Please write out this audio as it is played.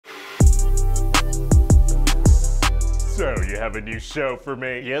you have a new show for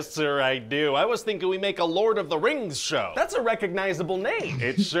me? Yes, sir, I do. I was thinking we make a Lord of the Rings show. That's a recognizable name.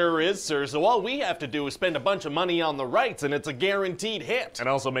 It sure is, sir. So all we have to do is spend a bunch of money on the rights, and it's a guaranteed hit. And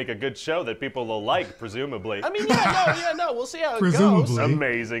also make a good show that people will like, presumably. I mean, yeah, no, we'll see how it Presumably. goes.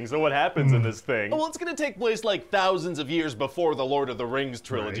 Amazing. So what happens in this thing? Well, it's gonna take place like thousands of years before the Lord of the Rings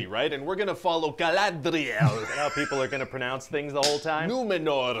trilogy, right? And we're gonna follow Galadriel. Is that how people are gonna pronounce things the whole time?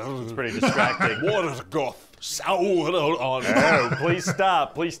 Numenor. It's pretty distracting. Morgoth. Sauron. Oh, please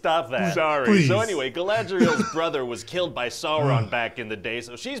stop that. Sorry. Please. So anyway, Galadriel's brother was killed by Sauron back in the day,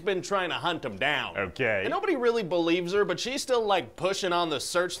 so she's been trying to hunt him down. Okay. And nobody really believes her, but she's still like pushing on the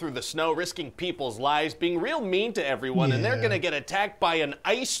search through the snow, risking people's lives, being real mean to everyone, and they're Yeah. gonna get attacked by an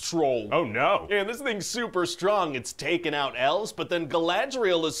ice troll. Oh no. Yeah, this thing's super strong. It's taken out elves, but then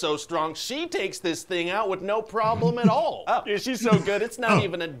Galadriel is so strong, she takes this thing out with no problem at all. Oh, yeah, she's so good, it's not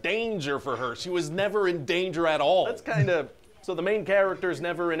even a danger for her. She was never in danger at all. That's kind of... So the main character's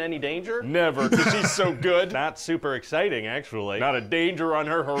never in any danger? Never, because she's so good. Not super exciting, actually. Not a danger on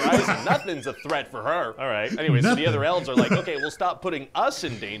her horizon. Nothing's a threat for her. All right. Anyway, so the Nothing. other elves are like, okay, we'll stop putting us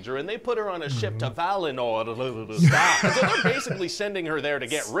in danger, and they put her on a ship to Valinor. Stop. And so they're basically sending her there to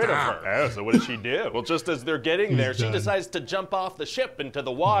get rid of her. Oh, so what does she do? Well, just as they're getting there, she done. decides to jump off the ship into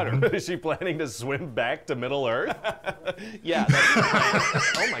the water. Is she planning to swim back to Middle Earth? Yeah, that's the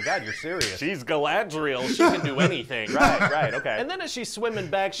plan. Oh my God, you're serious. She's Galadriel. She can do anything. Right, okay. And then as she's swimming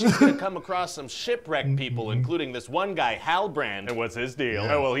back, she's gonna come across some shipwrecked people, including this one guy, Halbrand. And what's his deal?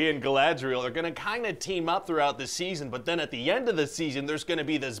 Oh, well, he and Galadriel are gonna kind of team up throughout the season, but then at the end of the season, there's gonna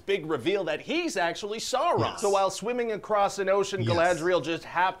be this big reveal that he's actually Sauron. Yes. So while swimming across an ocean, Yes. Galadriel just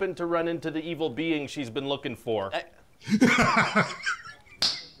happened to run into the evil being she's been looking for.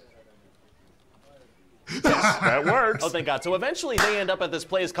 That works. Oh, thank God. So eventually they end up at this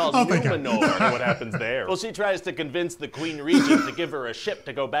place called thank God. Numenor. And what happens there? Well, she tries to convince the Queen Regent to give her a ship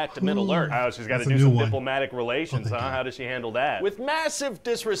to go back to Middle Earth. Oh, she's got to That's a do new some one. diplomatic relations, huh? How does she handle that? With massive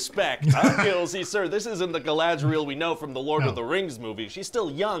disrespect. Gilsey, sir, this isn't the Galadriel we know from the Lord of the Rings movie. She's still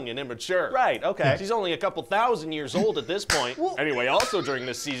young and immature. Right, okay. She's only a couple thousand years old at this point. Anyway, also during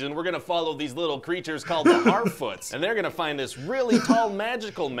this season, we're gonna follow these little creatures called the Harfoots, and they're gonna find this really tall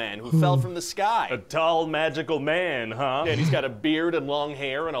magical man who fell from the sky. A tall, magical man, huh? And he's got a beard and long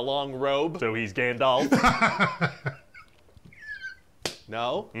hair and a long robe. So he's Gandalf.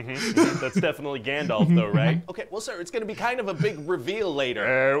 No? That's definitely Gandalf, though, right? Okay, well, sir, it's gonna be kind of a big reveal later.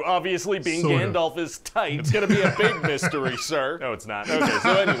 Oh, obviously being Sort of. Gandalf is tight. It's gonna be a big mystery, sir. No, it's not. Okay,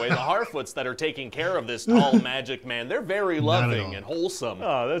 so anyway, the Harfoots that are taking care of this tall magic man, they're very Not at loving all. and wholesome.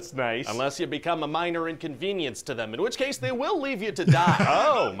 Oh, that's nice. Unless you become a minor inconvenience to them, in which case they will leave you to die.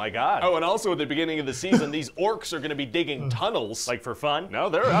 Oh, my God. Oh, and also at the beginning of the season, these orcs are gonna be digging tunnels. Like for fun? No,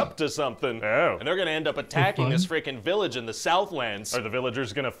 they're up to something. Oh. And they're gonna end up attacking fun? this freaking village in the Southlands. Are the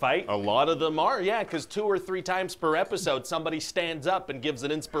villagers gonna fight? A lot of them are, yeah, because 2 or 3 times per episode, somebody stands up and gives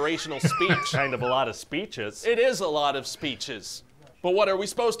an inspirational speech. Kind of a lot of speeches. It is a lot of speeches. But what, are we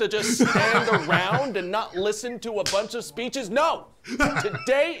supposed to just stand around and not listen to a bunch of speeches? No!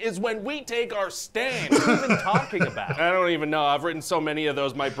 Today is when we take our stand. What are you even talking about? I don't even know. I've written so many of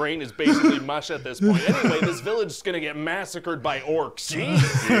those, my brain is basically mush at this point. Anyway, this village is gonna get massacred by orcs.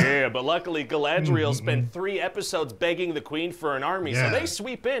 Jeez. Yeah, but luckily Galadriel spent 3 episodes begging the queen for an army, so Yeah. they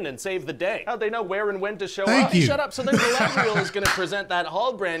sweep in and save the day. How'd they know where and when to show Thank up? you. Shut up. So then Galadriel is gonna present that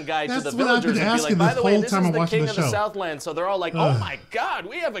Halbrand guy to That's the what I've villagers been and be like, asking by this the way, whole this time is I'm the watching king the of the show. Southland. So they're all like, oh my God,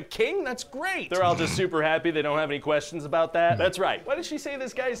 we have a king? That's great. They're all just super happy. They don't have any questions about that. That's right. Why did she say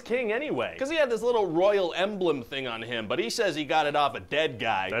this guy's king anyway? Because he had this little royal emblem thing on him, but he says he got it off a dead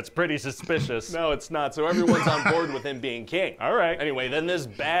guy. That's pretty suspicious. No, it's not. So everyone's on board with him being king. All right. Anyway, then this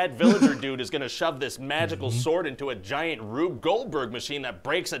bad villager dude is gonna shove this magical sword into a giant Rube Goldberg machine that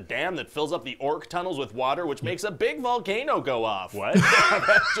breaks a dam that fills up the orc tunnels with water, which makes a big volcano go off. What?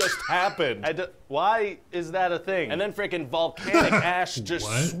 That just happened. Why is that a thing? And then freaking volcanic ash just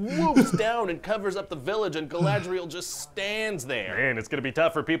What? swoops down and covers up the village, and Galadriel just stands there. Man, it's gonna be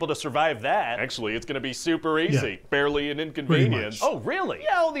tough for people to survive that. Actually, it's gonna be super easy. Barely an inconvenience. much. Oh, really?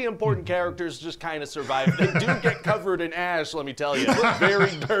 Yeah, all the important characters just kind of survive. They do get covered in ash, let me tell you. Very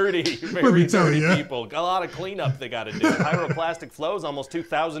dirty, very dirty people. A lot of cleanup they gotta do. Pyroclastic flows almost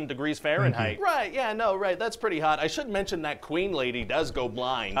 2,000 degrees Fahrenheit. Right, yeah, no, right, that's pretty hot. I should mention that queen lady does go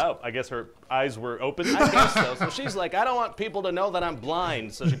blind. Oh, I guess her eyes were open. I guess so. So she's like, I don't want people to know tell that I'm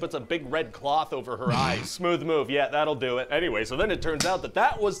blind, so she puts a big red cloth over her eyes. Smooth move, yeah, that'll do it. Anyway, so then it turns out that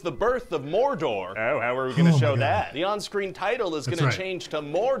that was the birth of Mordor. Oh, how are we gonna show that? The on-screen title is gonna change to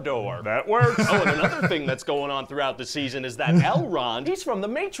Mordor. That works. Oh, and another thing that's going on throughout the season is that Elrond, he's from the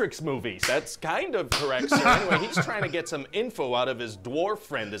Matrix movies. That's kind of correct, sir. Anyway, he's trying to get some info out of his dwarf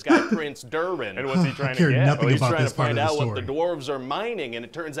friend, this guy Prince Durin. And what's he trying to get? Well, he's trying to find out what the dwarves are mining, and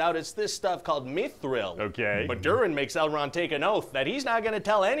it turns out it's this stuff called mithril. Okay. But Durin makes Elrond take an oath that he's not gonna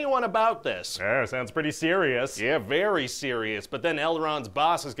tell anyone about this. Oh, sounds pretty serious. Yeah, very serious. But then Elrond's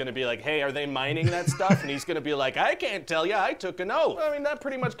boss is gonna be like, hey, are they mining that stuff? And he's gonna be like, I can't tell you, I took an oath. I mean, that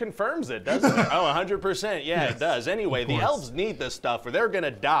pretty much confirms it, doesn't it? Oh, 100%, yeah, yes, it does. Anyway, the elves need this stuff or they're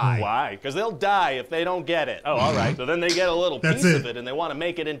gonna die. Why? Because they'll die if they don't get it. Oh, all right. So then they get a little piece of it and they want to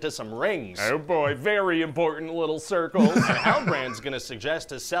make it into some rings. Oh boy, very important little circles. And Halbrand's gonna suggest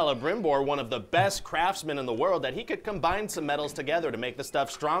to Celebrimbor, one of the best craftsmen in the world, that he could combine some metals together to make the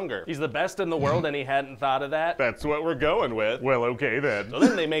stuff stronger. He's the best in the world and he hadn't thought of that? That's what we're going with. Well, okay then. So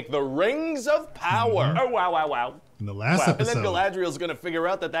then they make the Rings of Power. Oh, wow, wow, wow. In the last episode. And then Galadriel's gonna figure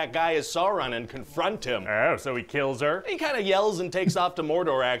out that that guy is Sauron and confront him. Oh, so he kills her? He kind of yells and takes off to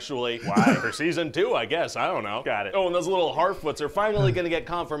Mordor, actually. Why? For season 2, I guess. I don't know. Got it. Oh, and those little Harfoots are finally gonna get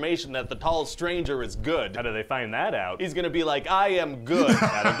confirmation that the tall stranger is good. How do they find that out? He's gonna be like, I am good.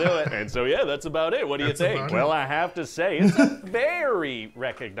 That'll do it. And so, yeah, that's about it. What do you think? Well, I have to say, it's a very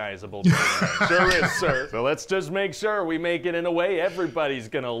recognizable name. Sure is, sir. So let's just make sure we make it in a way everybody's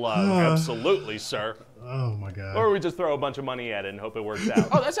gonna love. Absolutely, sir. Oh my God. Or we just throw a bunch of money at it and hope it works out.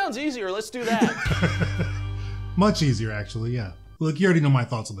 Oh, that sounds easier. Let's do that. Much easier, actually, yeah. Look, you already know my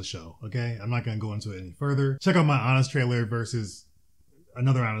thoughts on the show, okay? I'm not going to go into it any further. Check out my honest trailer versus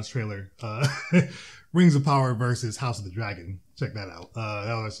another honest trailer. Rings of Power versus House of the Dragon. Check that out.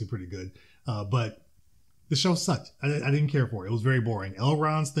 That was actually pretty good. But the show sucked. I didn't care for it. It was very boring.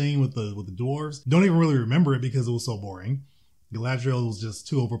 Elrond's thing with the dwarves. Don't even really remember it because it was so boring. Galadriel was just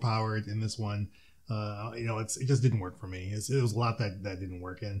too overpowered in this one. It just didn't work for me. It was a lot that didn't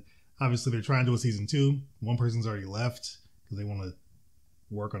work. And obviously they're trying to do a season 2. One person's already left because they want to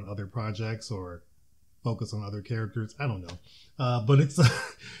work on other projects or focus on other characters. I don't know. But it's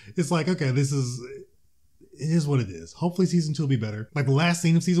like, okay, it is what it is. Hopefully season 2 will be better. Like the last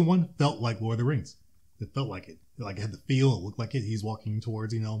scene of season 1 felt like Lord of the Rings. It felt like it. Like it had the feel. It looked like it. He's walking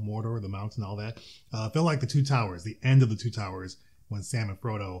towards, Mordor, the mountain, all that. It felt like the Two Towers, the end of the Two Towers when Sam and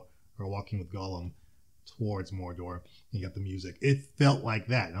Frodo are walking with Gollum towards Mordor. You got the music. It felt like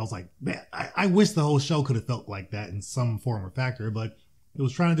that. And I was like, man, I wish the whole show could have felt like that in some form or factor, but it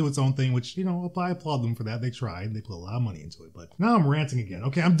was trying to do its own thing, which, I applaud them for that. They tried. They put a lot of money into it. But now I'm ranting again.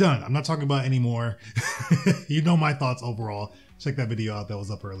 Okay, I'm done. I'm not talking about it anymore. You know my thoughts overall. Check that video out that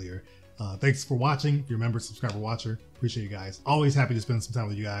was up earlier. Thanks for watching. If you're a member, subscriber, watcher, appreciate you guys. Always happy to spend some time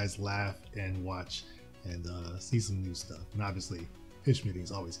with you guys, laugh and watch and see some new stuff. And obviously, Pitch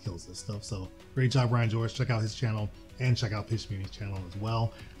Meetings always kills this stuff. So great job, Ryan George. Check out his channel and check out Pitch Meetings channel as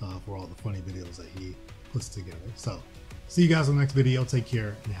well for all the funny videos that he puts together. So see you guys in the next video. Take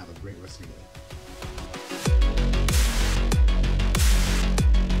care and have a great rest of your day.